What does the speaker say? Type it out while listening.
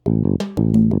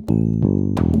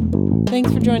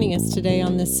Thanks for joining us today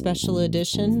on this special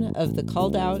edition of the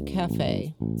Called Out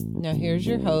Café. Now here's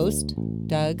your host,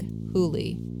 Doug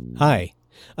Hooley. Hi.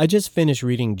 I just finished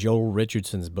reading Joel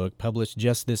Richardson's book published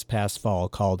just this past fall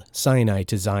called Sinai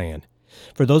to Zion.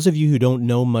 For those of you who don't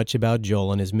know much about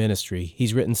Joel and his ministry,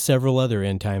 he's written several other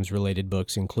end times related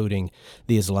books including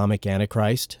The Islamic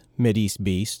Antichrist, Mideast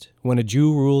Beast, When a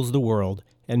Jew Rules the World,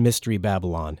 and Mystery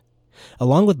Babylon.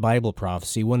 Along with Bible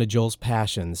prophecy, one of Joel's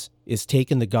passions is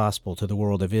taking the gospel to the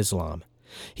world of Islam.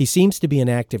 He seems to be an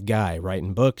active guy,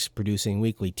 writing books, producing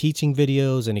weekly teaching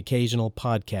videos, and occasional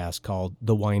podcasts called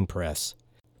The Wine Press.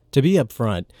 To be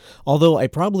upfront, although I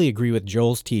probably agree with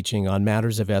Joel's teaching on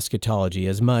matters of eschatology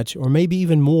as much, or maybe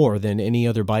even more than any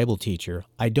other Bible teacher,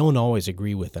 I don't always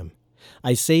agree with him.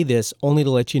 I say this only to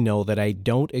let you know that I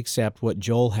don't accept what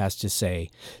Joel has to say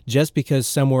just because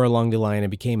somewhere along the line I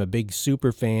became a big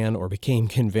super fan or became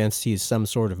convinced he is some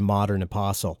sort of modern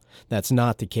apostle. That's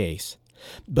not the case.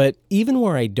 But even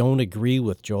where I don't agree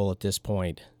with Joel at this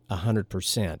point,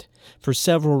 100%, for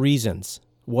several reasons,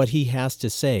 what he has to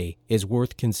say is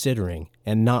worth considering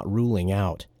and not ruling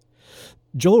out.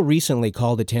 Joel recently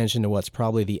called attention to what's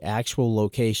probably the actual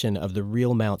location of the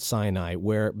real Mount Sinai,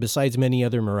 where, besides many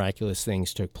other miraculous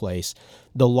things took place,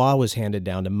 the law was handed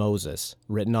down to Moses,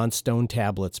 written on stone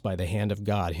tablets by the hand of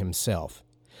God himself.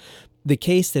 The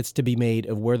case that's to be made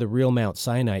of where the real Mount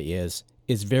Sinai is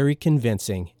very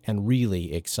convincing and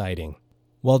really exciting.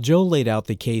 While Joel laid out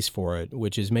the case for it,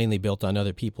 which is mainly built on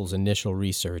other people's initial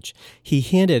research, he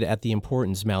hinted at the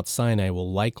importance Mount Sinai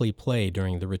will likely play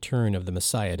during the return of the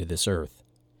Messiah to this earth.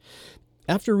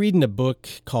 After reading a book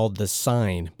called The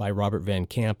Sign by Robert Van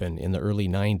Kampen in the early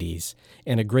 90s,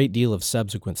 and a great deal of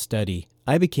subsequent study,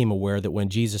 I became aware that when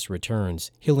Jesus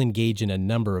returns, he'll engage in a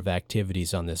number of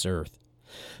activities on this earth.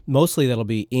 Mostly that'll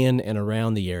be in and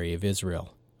around the area of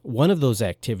Israel. One of those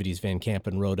activities Van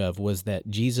Kampen wrote of was that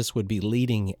Jesus would be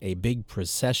leading a big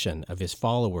procession of his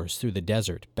followers through the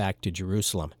desert back to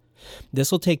Jerusalem.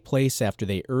 This will take place after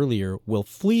they earlier will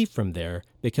flee from there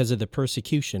because of the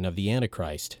persecution of the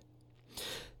Antichrist.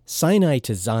 Sinai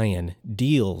to Zion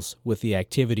deals with the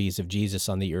activities of Jesus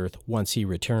on the earth once he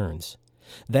returns.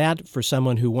 That, for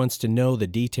someone who wants to know the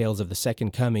details of the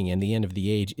second coming and the end of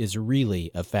the age, is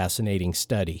really a fascinating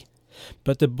study.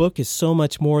 But the book is so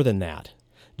much more than that.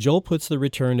 Joel puts the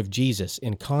return of Jesus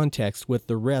in context with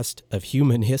the rest of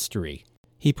human history.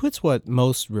 He puts what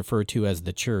most refer to as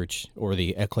the church, or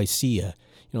the ecclesia,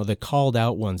 the called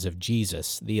out ones of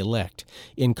Jesus, the elect,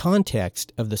 in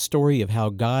context of the story of how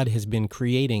God has been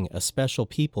creating a special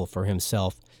people for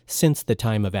himself since the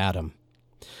time of Adam.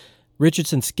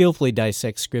 Richardson skillfully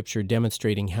dissects Scripture,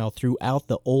 demonstrating how throughout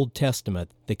the Old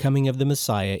Testament, the coming of the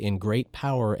Messiah in great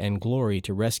power and glory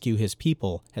to rescue his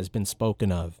people has been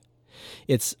spoken of.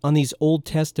 It's on these Old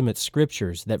Testament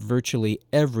scriptures that virtually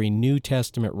every New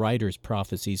Testament writer's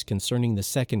prophecies concerning the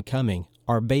second coming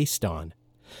are based on.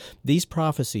 These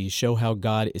prophecies show how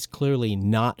God is clearly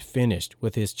not finished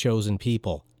with his chosen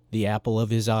people, the apple of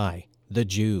his eye, the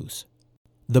Jews.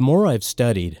 The more I've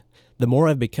studied, the more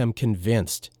I've become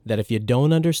convinced that if you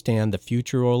don't understand the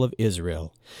future role of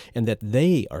Israel, and that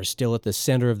they are still at the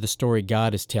center of the story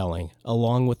God is telling,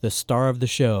 along with the star of the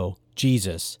show,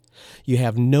 Jesus, you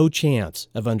have no chance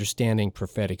of understanding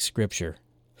prophetic scripture.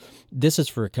 This is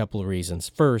for a couple of reasons.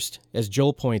 First, as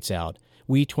Joel points out,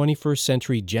 we 21st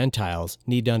century Gentiles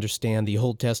need to understand the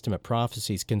Old Testament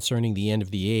prophecies concerning the end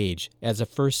of the age as a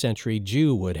first century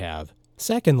Jew would have.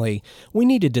 Secondly, we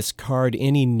need to discard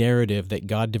any narrative that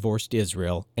God divorced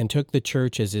Israel and took the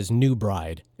church as his new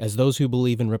bride, as those who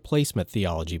believe in replacement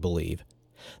theology believe.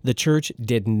 The church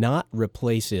did not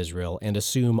replace Israel and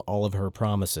assume all of her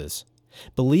promises.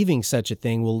 Believing such a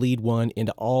thing will lead one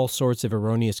into all sorts of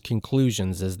erroneous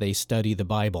conclusions as they study the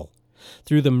Bible.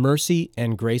 Through the mercy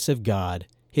and grace of God,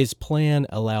 his plan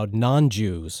allowed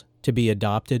non-Jews to be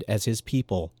adopted as his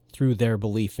people through their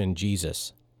belief in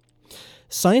Jesus.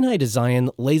 Sinai to Zion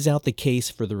lays out the case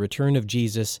for the return of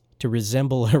Jesus to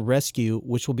resemble a rescue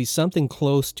which will be something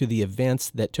close to the events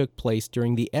that took place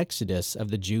during the exodus of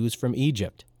the Jews from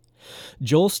Egypt.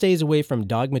 Joel stays away from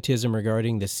dogmatism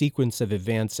regarding the sequence of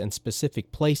events and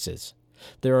specific places.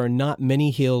 There are not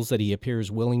many hills that he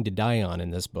appears willing to die on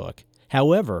in this book.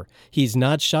 However, he's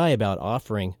not shy about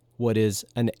offering what is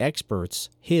an expert's,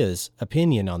 his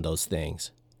opinion on those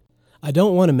things. I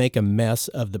don't want to make a mess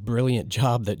of the brilliant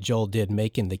job that Joel did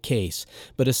making the case,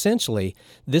 but essentially,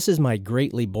 this is my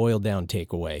greatly boiled down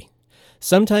takeaway.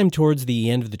 Sometime towards the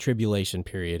end of the tribulation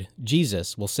period,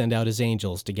 Jesus will send out his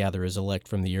angels to gather his elect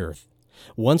from the earth.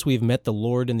 Once we've met the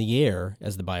Lord in the air,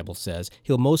 as the Bible says,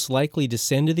 he'll most likely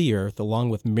descend to the earth along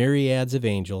with myriads of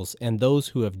angels and those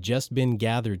who have just been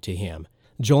gathered to him.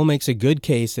 Joel makes a good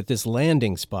case that this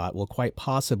landing spot will quite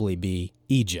possibly be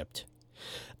Egypt.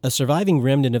 A surviving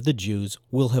remnant of the Jews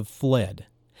will have fled.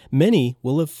 Many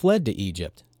will have fled to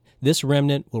Egypt. This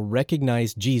remnant will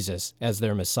recognize Jesus as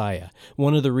their Messiah.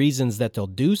 One of the reasons that they'll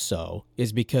do so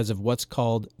is because of what's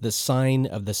called the sign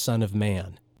of the Son of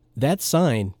Man. That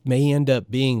sign may end up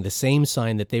being the same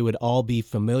sign that they would all be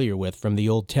familiar with from the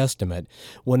Old Testament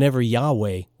whenever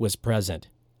Yahweh was present,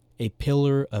 a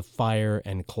pillar of fire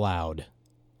and cloud.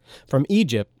 From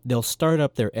Egypt, they'll start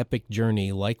up their epic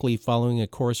journey, likely following a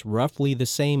course roughly the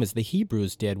same as the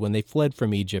Hebrews did when they fled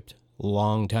from Egypt a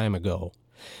long time ago,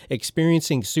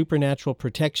 experiencing supernatural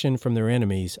protection from their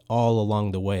enemies all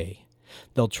along the way.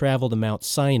 They'll travel to Mount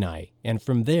Sinai, and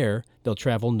from there, they'll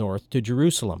travel north to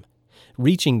Jerusalem.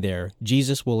 Reaching there,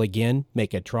 Jesus will again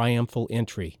make a triumphal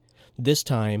entry, this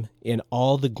time in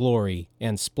all the glory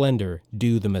and splendor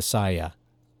due the Messiah.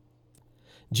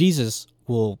 Jesus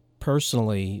will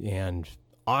personally and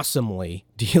awesomely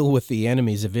deal with the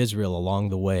enemies of Israel along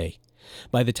the way.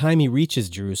 By the time he reaches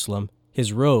Jerusalem,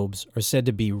 his robes are said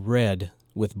to be red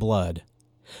with blood.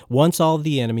 Once all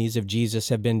the enemies of Jesus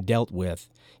have been dealt with,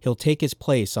 he'll take his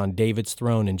place on David's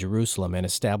throne in Jerusalem and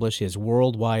establish his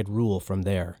worldwide rule from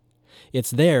there.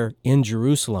 It's there, in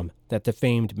Jerusalem, that the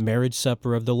famed marriage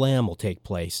supper of the Lamb will take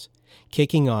place,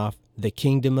 kicking off the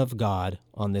kingdom of God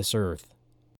on this earth.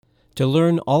 To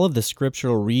learn all of the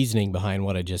scriptural reasoning behind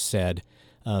what I just said,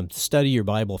 study your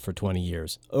Bible for 20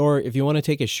 years. Or if you want to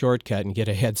take a shortcut and get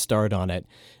a head start on it,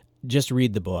 just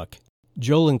read the book.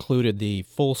 Joel included the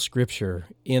full scripture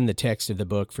in the text of the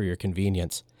book for your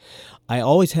convenience. I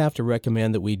always have to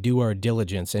recommend that we do our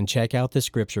diligence and check out the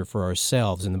scripture for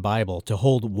ourselves in the Bible to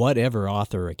hold whatever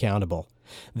author accountable.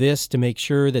 This to make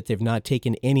sure that they've not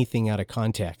taken anything out of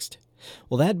context.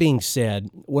 Well, that being said,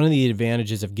 one of the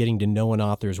advantages of getting to know an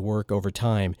author's work over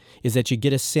time is that you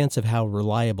get a sense of how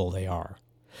reliable they are.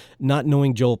 Not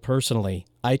knowing Joel personally,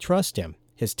 I trust him,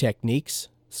 his techniques,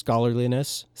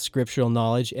 scholarliness, scriptural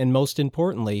knowledge, and most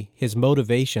importantly, his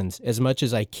motivations as much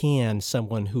as I can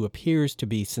someone who appears to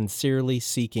be sincerely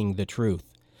seeking the truth.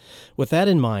 With that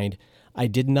in mind, I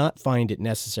did not find it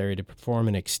necessary to perform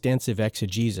an extensive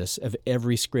exegesis of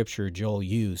every scripture Joel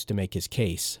used to make his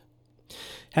case.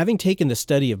 Having taken the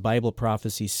study of Bible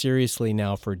prophecy seriously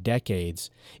now for decades,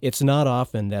 it's not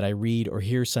often that I read or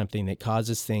hear something that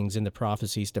causes things in the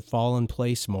prophecies to fall in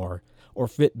place more or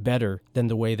fit better than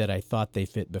the way that I thought they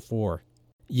fit before.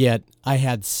 Yet, I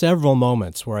had several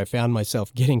moments where I found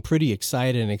myself getting pretty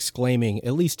excited and exclaiming,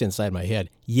 at least inside my head,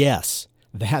 "Yes,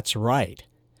 that's right."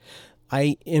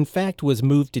 I, in fact, was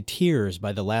moved to tears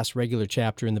by the last regular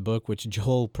chapter in the book, which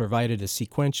Joel provided a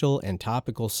sequential and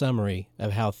topical summary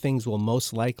of how things will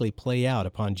most likely play out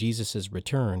upon Jesus'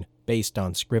 return based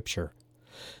on Scripture.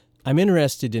 I'm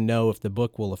interested to know if the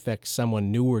book will affect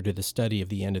someone newer to the study of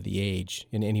the end of the age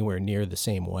in anywhere near the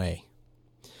same way.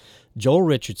 Joel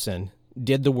Richardson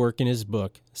did the work in his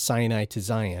book, Sinai to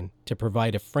Zion, to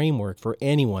provide a framework for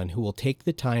anyone who will take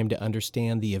the time to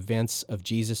understand the events of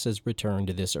Jesus' return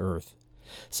to this earth,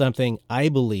 something I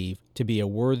believe to be a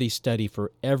worthy study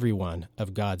for everyone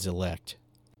of God's elect.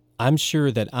 I'm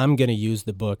sure that I'm going to use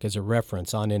the book as a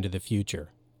reference on into the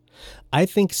future. I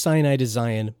think Sinai to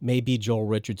Zion may be Joel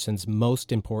Richardson's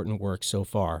most important work so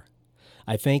far.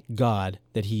 I thank God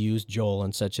that he used Joel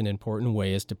in such an important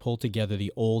way as to pull together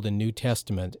the Old and New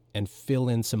Testament and fill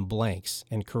in some blanks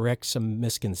and correct some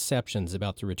misconceptions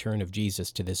about the return of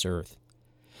Jesus to this earth.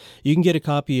 You can get a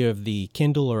copy of the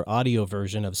Kindle or audio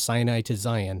version of Sinai to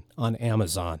Zion on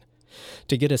Amazon.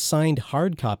 To get a signed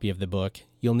hard copy of the book,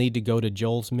 you'll need to go to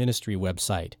Joel's ministry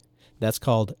website. That's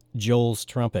called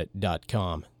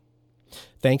joelstrumpet.com.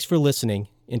 Thanks for listening.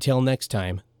 Until next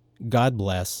time, God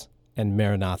bless and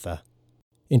Maranatha.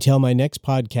 Until my next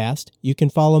podcast, you can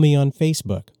follow me on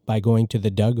Facebook by going to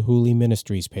the Doug Hooley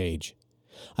Ministries page.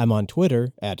 I'm on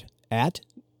Twitter at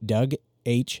Doug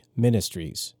H.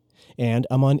 Ministries, and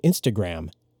I'm on Instagram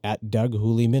at Doug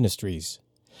Hooley Ministries.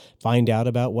 Find out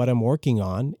about what I'm working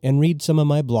on and read some of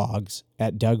my blogs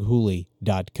at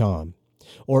doughooley.com,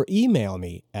 or email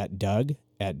me at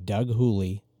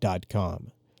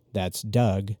doug@doughooley.com. That's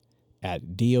Doug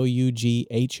at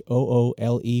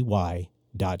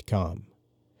doughooley.com.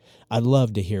 I'd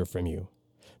love to hear from you.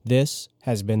 This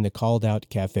has been the Called Out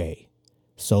Café.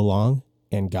 So long,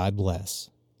 and God bless.